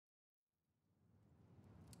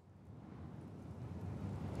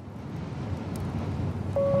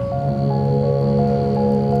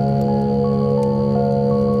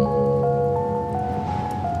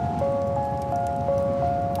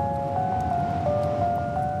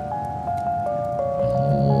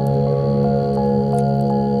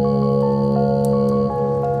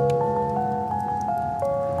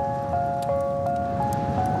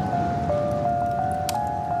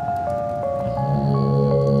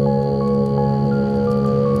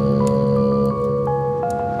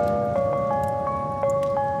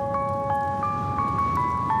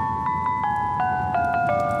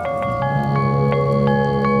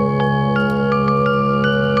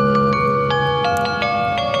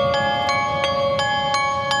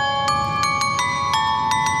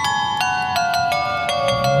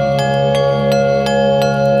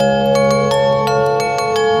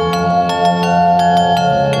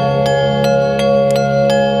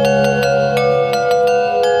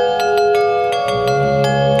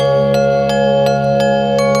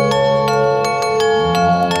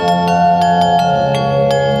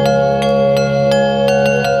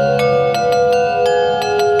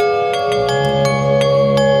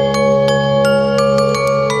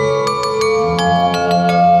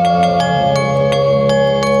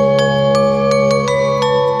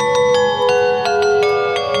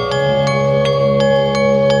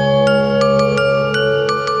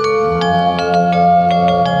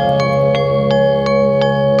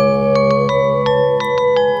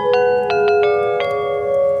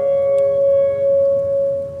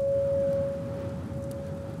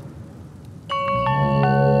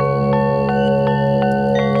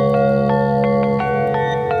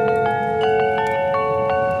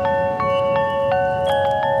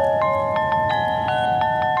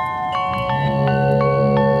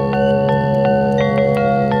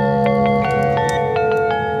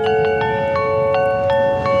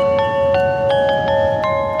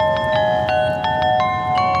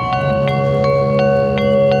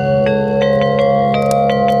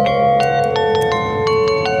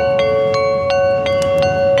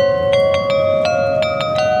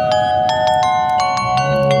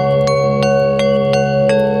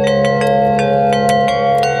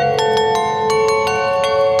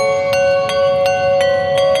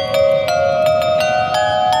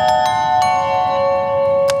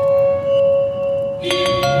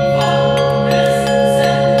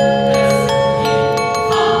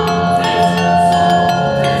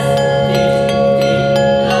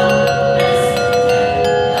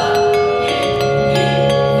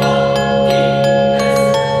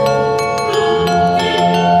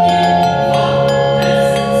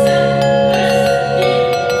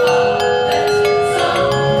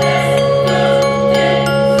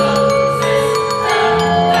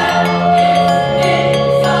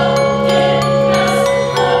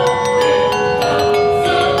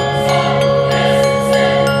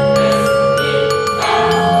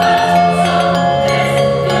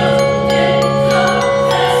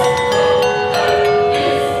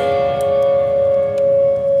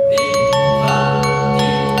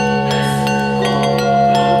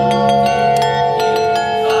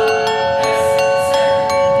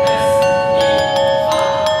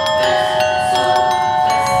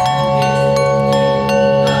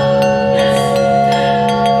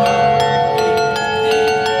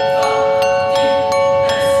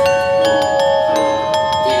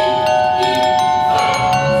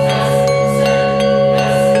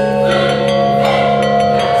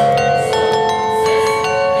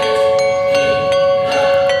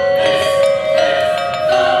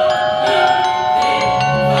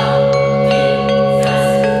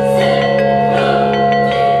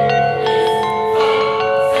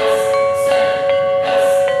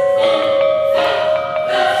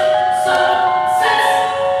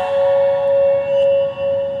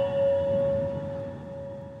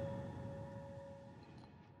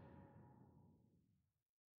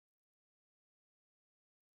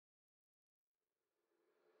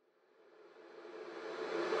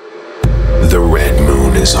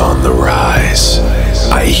is on the rise.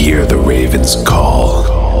 I hear the ravens call.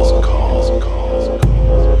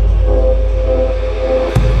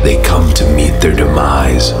 They come to meet their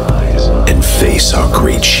demise and face our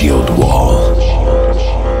great shield wall.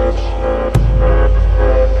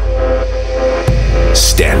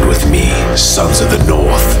 Stand with me, sons of the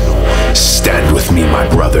north. Stand with me, my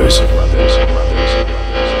brothers.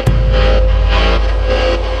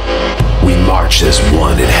 We march as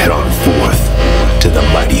one and head on forth to the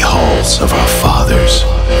mighty halls of our fathers.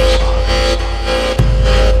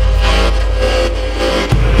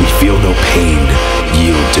 We feel no pain,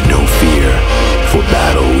 yield to no fear. For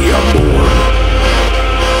battle we are born.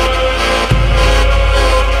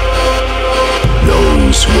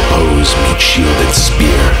 Those who oppose meet shield and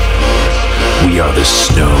spear. We are the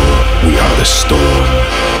snow, we are the storm.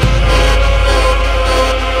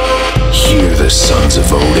 Hear the sons of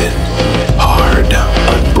Odin, hard,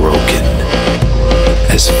 unbroken,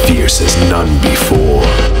 as fierce as none before.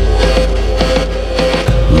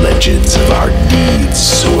 Legends of our deeds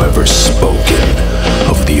so ever spoken,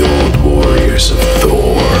 of the old warriors of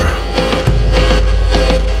Thor.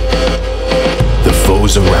 The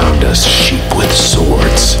foes around us sheep with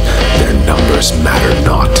swords, their numbers matter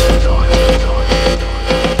not.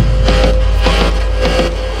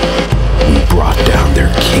 We brought down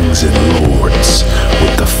their kings and lords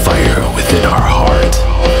with the fire within our heart.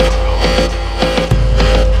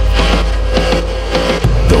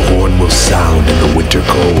 The horn will sound in the winter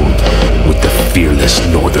cold with the fearless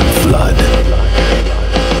northern flood.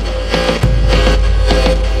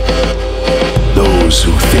 Those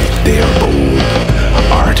who think they are bold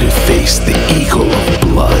are to face the eagle of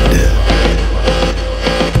blood.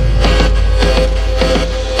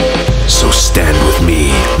 So stand with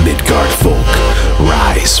me, Midgard folk,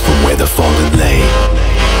 rise from where the fallen lay.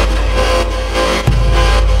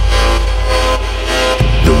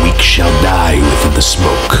 The weak shall die within the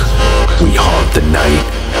smoke. We haunt the night,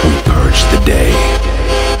 we purge the day.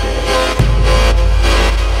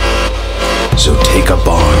 So take up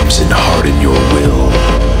arms and harden your will.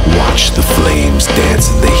 Watch the flames dance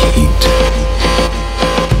in the heat.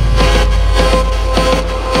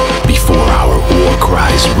 Before our war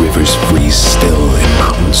cries, rivers freeze still and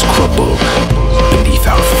mountains crumble beneath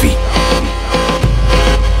our feet.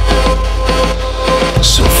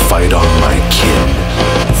 So fight on, my kin,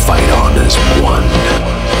 fight on as one.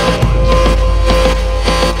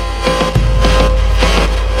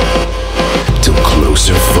 Till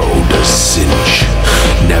closer foe does cinch.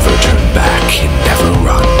 Never turn back and never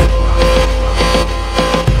run.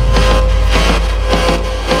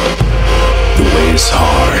 The way is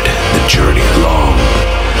hard, the journey long,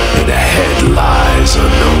 and ahead lies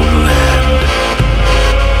unknown land.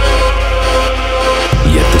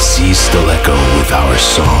 Yet the seas still echo with our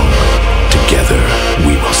song. Together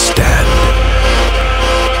we will stand.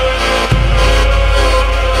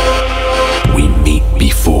 We meet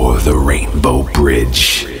before the Rainbow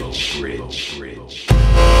Bridge.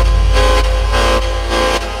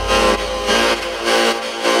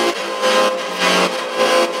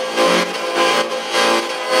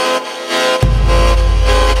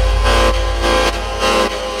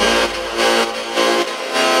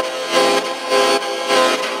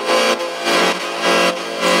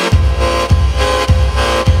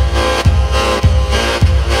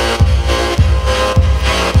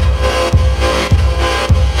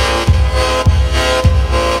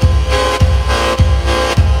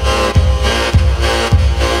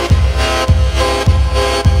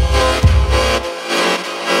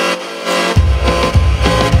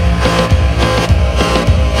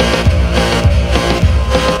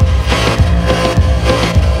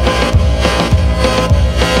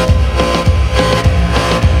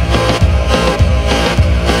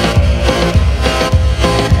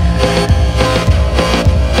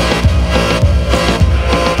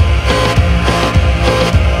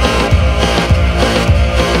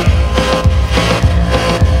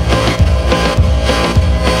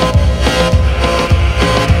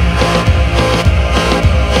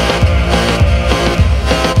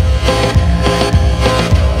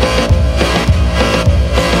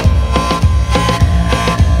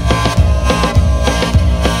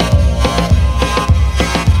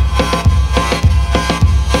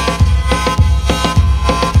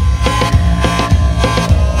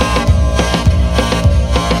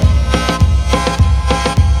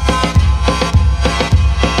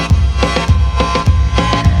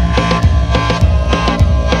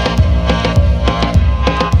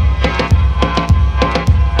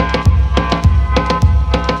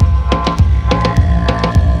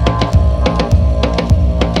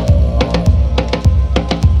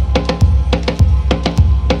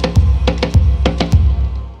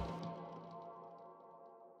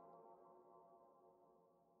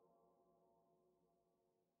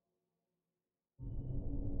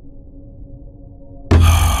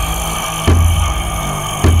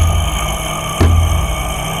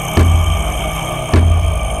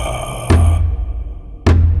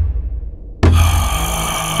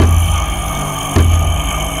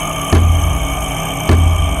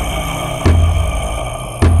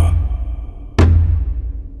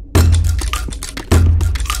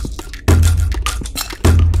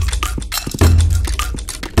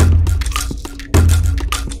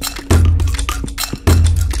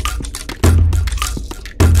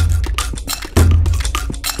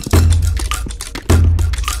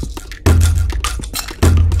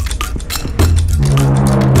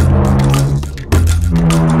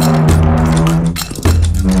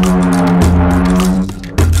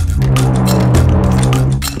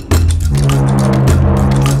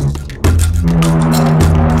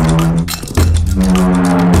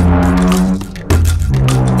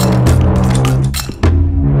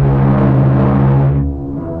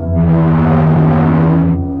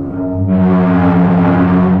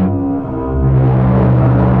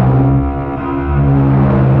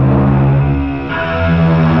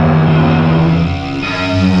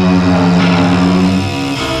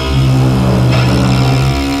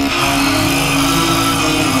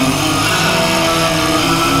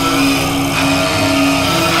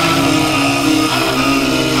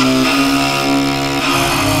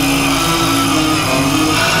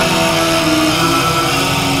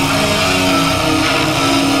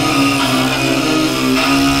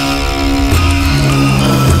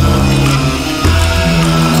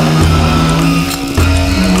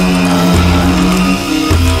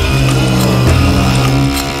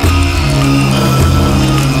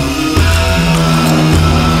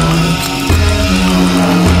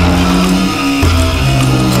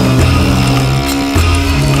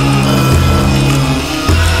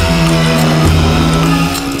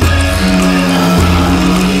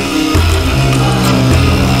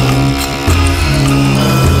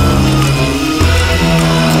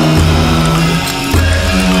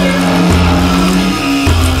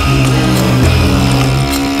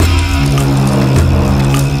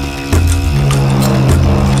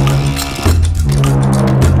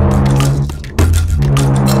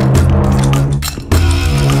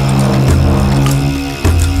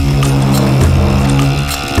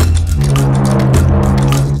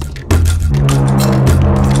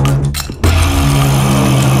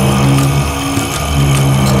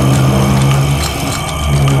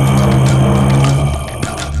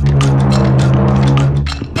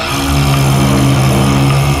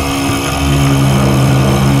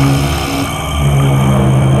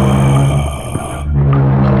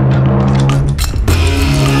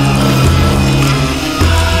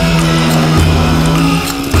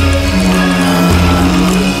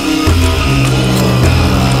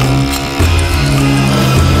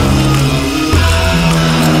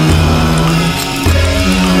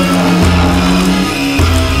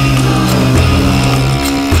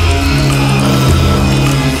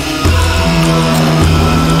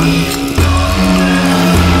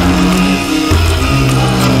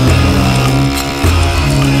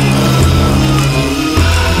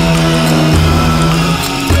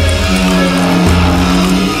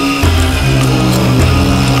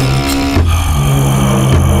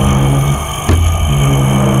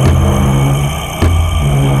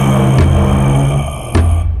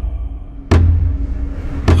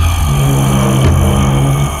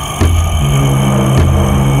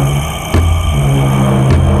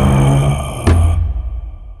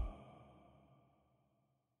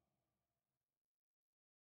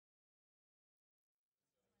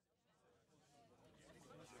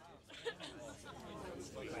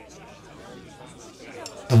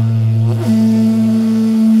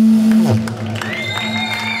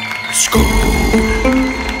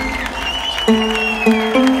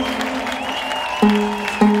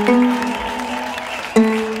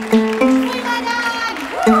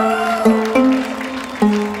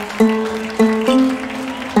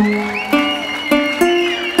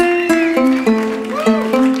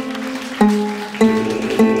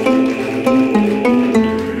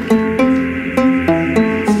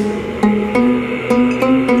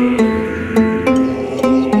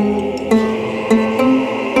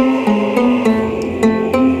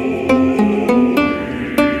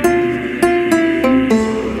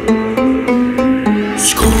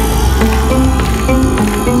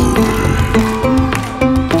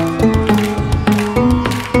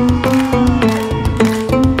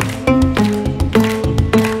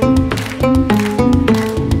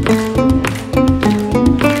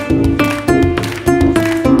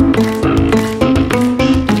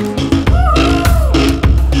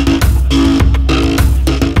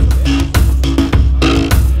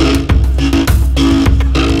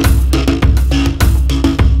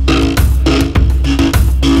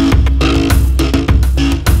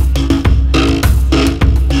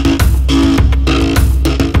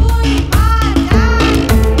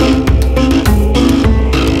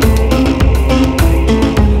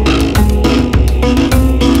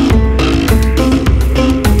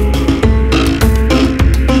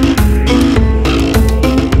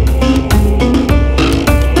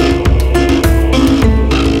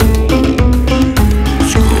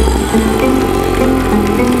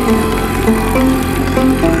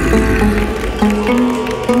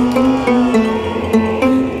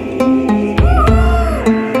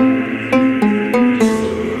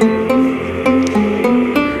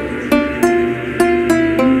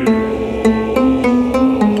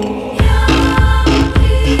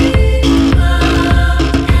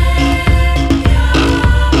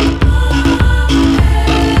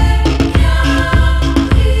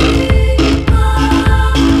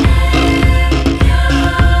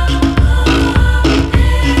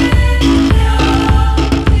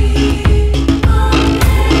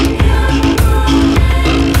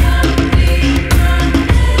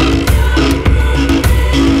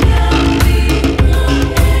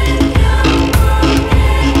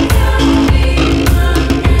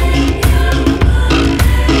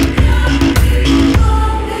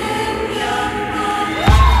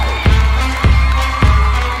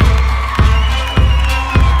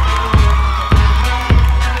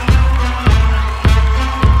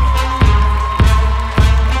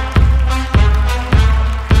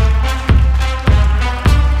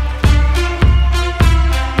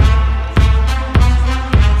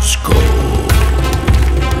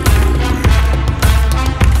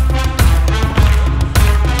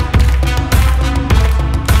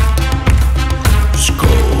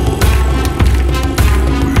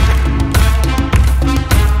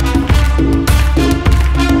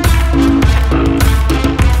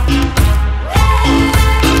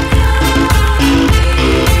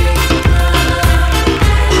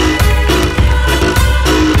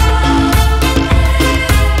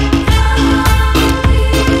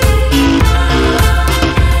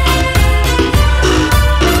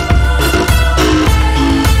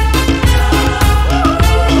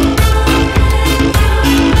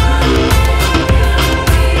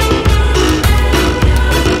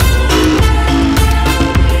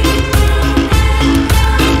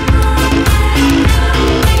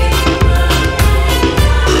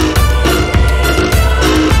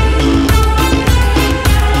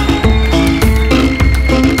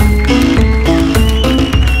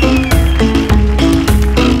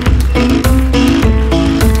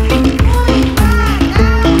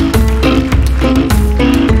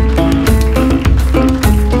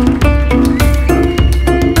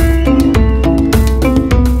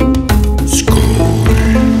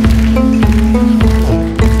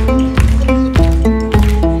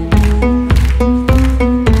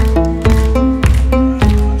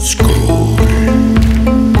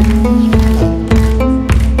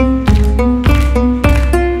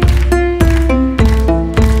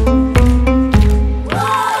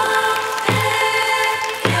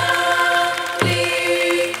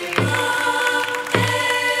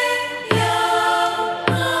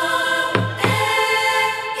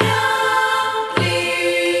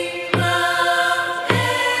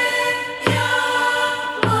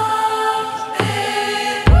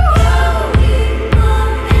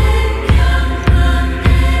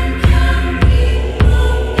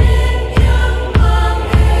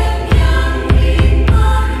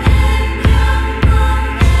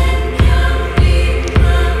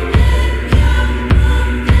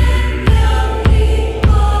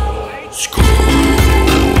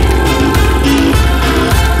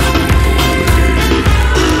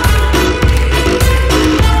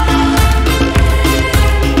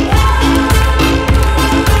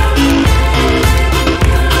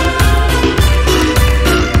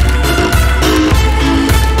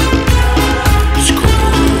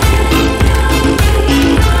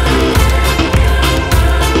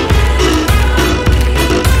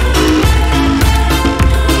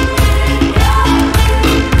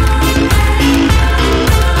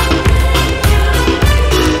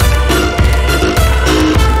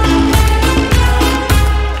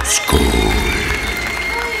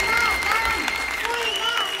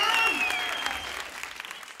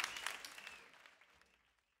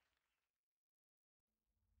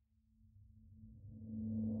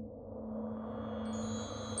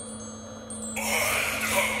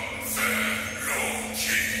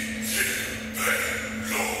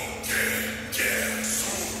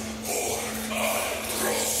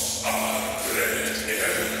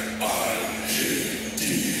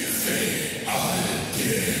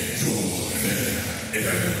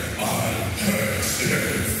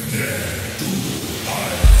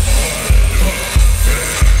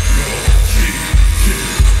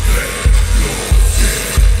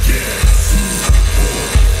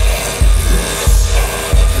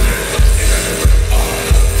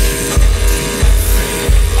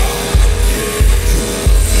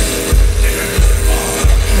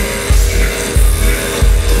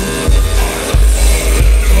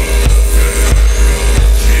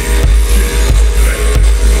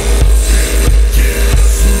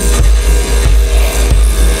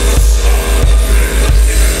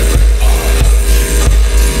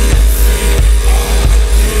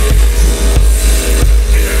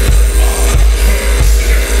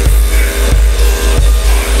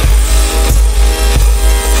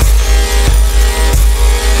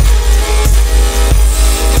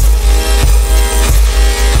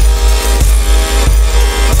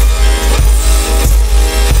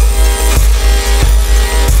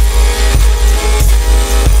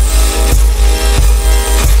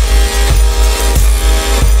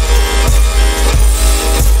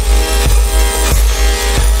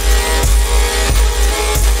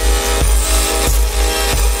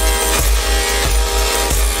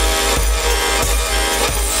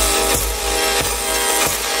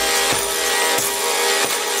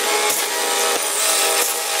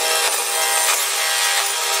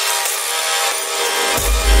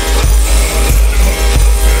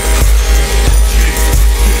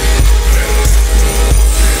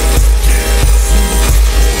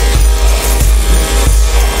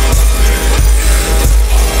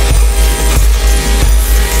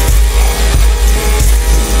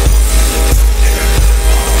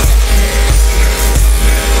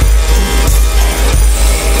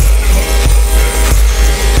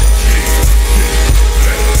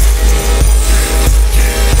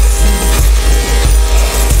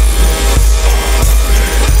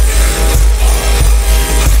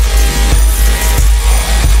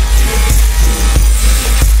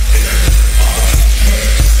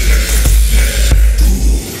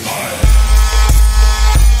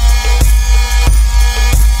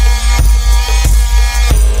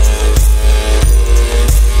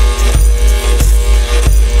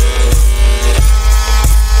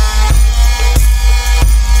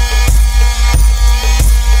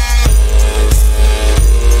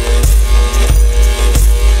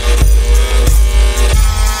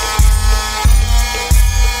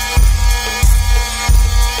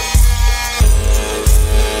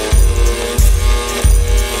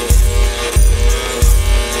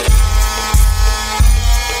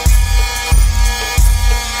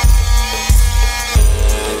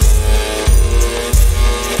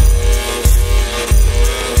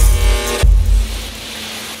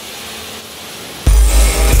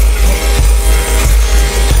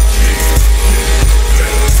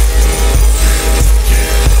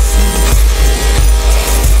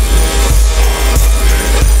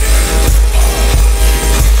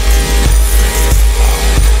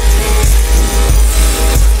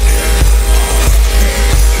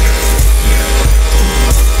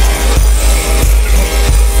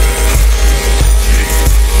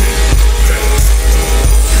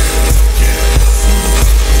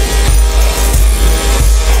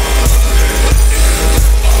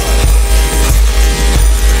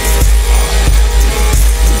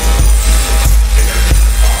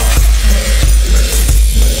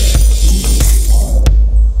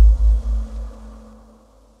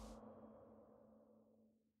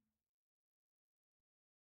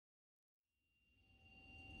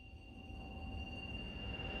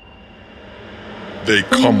 They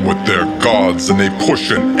come with their gods and they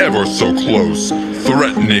push in ever so close,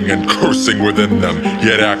 threatening and cursing within them,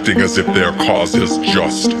 yet acting as if their cause is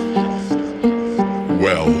just.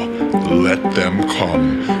 Well, let them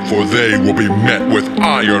come, for they will be met with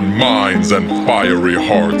iron minds and fiery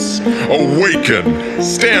hearts. Awaken!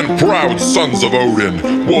 Stand proud, sons of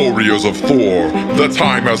Odin, warriors of Thor. The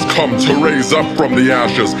time has come to raise up from the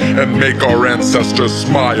ashes and make our ancestors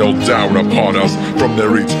smile down upon us from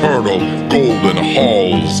their eternal golden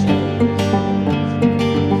halls.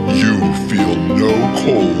 You feel no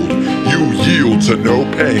cold, you yield to no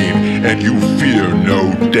pain, and you fear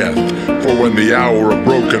no death. For when the hour of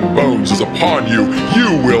broken bones is upon you,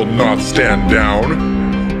 you will not stand down.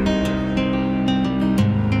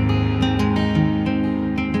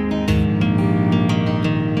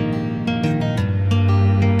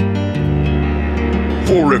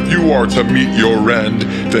 For if you are to meet your end,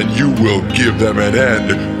 then you will give them an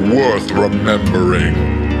end worth remembering.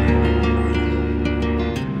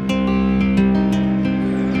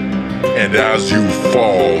 And as you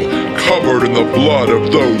fall, covered in the blood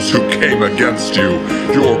of those who came against you,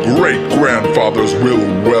 your great-grandfathers will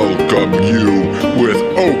welcome you with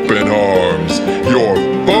open arms. Your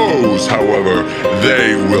foes, however,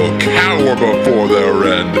 they will cower before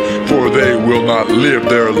their end, for they will not live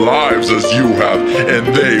their lives as you have,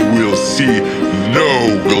 and they will see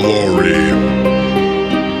no glory.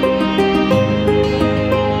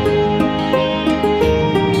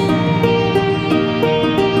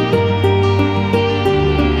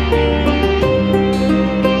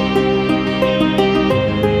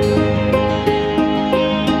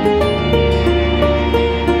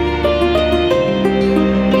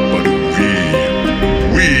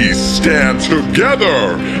 Stand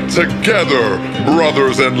together,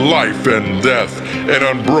 brothers in life and death,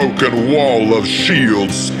 an unbroken wall of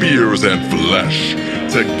shields, spears, and flesh.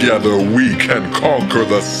 Together we can conquer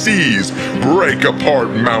the seas, break apart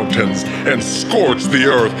mountains, and scorch the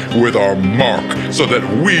earth with our mark, so that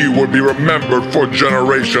we would be remembered for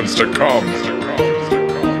generations to come.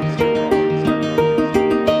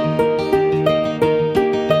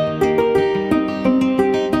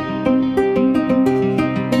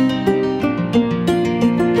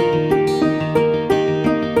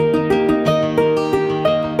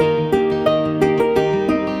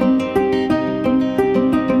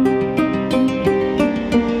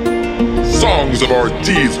 Of our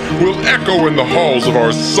deeds will echo in the halls of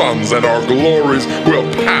our sons, and our glories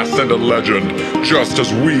will pass into legend, just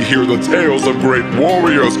as we hear the tales of great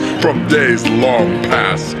warriors from days long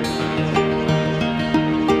past.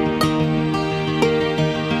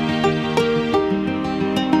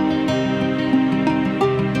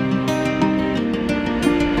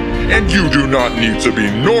 And you do not need to be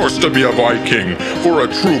Norse to be a Viking, for a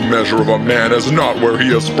true measure of a man is not where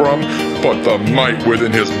he is from, but the might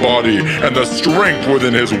within his body, and the strength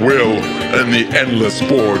within his will, and the endless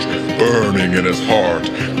forge burning in his heart.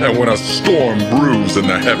 And when a storm brews in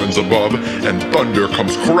the heavens above, and thunder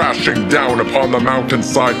comes crashing down upon the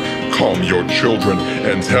mountainside, calm your children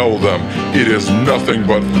and tell them it is nothing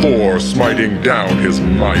but Thor smiting down his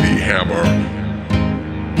mighty hammer.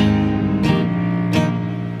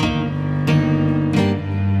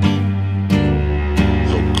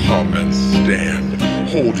 Stand,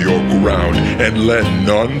 hold your ground, and let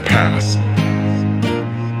none pass.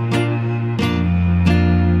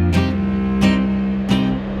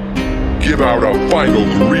 Give out a final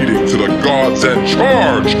greeting to the gods and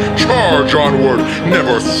charge onward,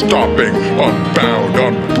 never stopping, unbound,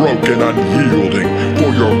 unbroken, unyielding,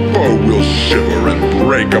 for your foe will shiver and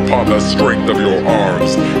break upon the strength of your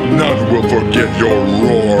arms. None will forget your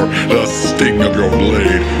roar, the sting of your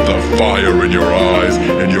blade, the fire in your eyes,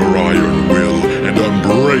 and your iron will, and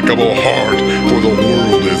unbreakable heart, for the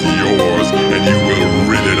world is yours, and you will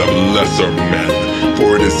rid it of lesser men,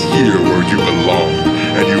 for it is here where you belong.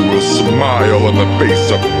 And you will smile in the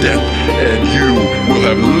face of death, and you will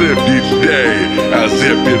have lived each day as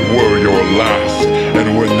if it were your last.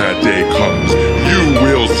 And when that day comes, you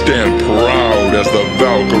will stand proud as the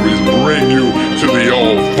Valkyries bring you to the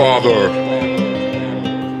All-Father.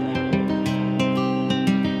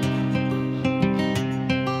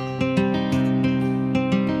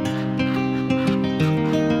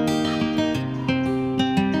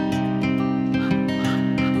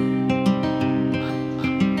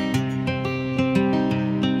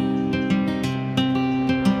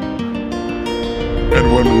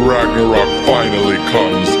 And when Ragnarok finally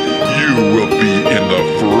comes, you will be in the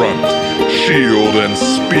front, shield and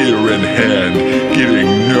spear in hand, giving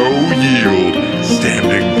no yield,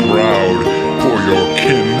 standing proud for your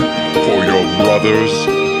kin, for your brothers,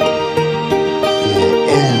 for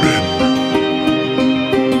Odin.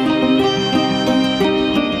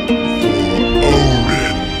 For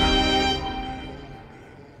Odin.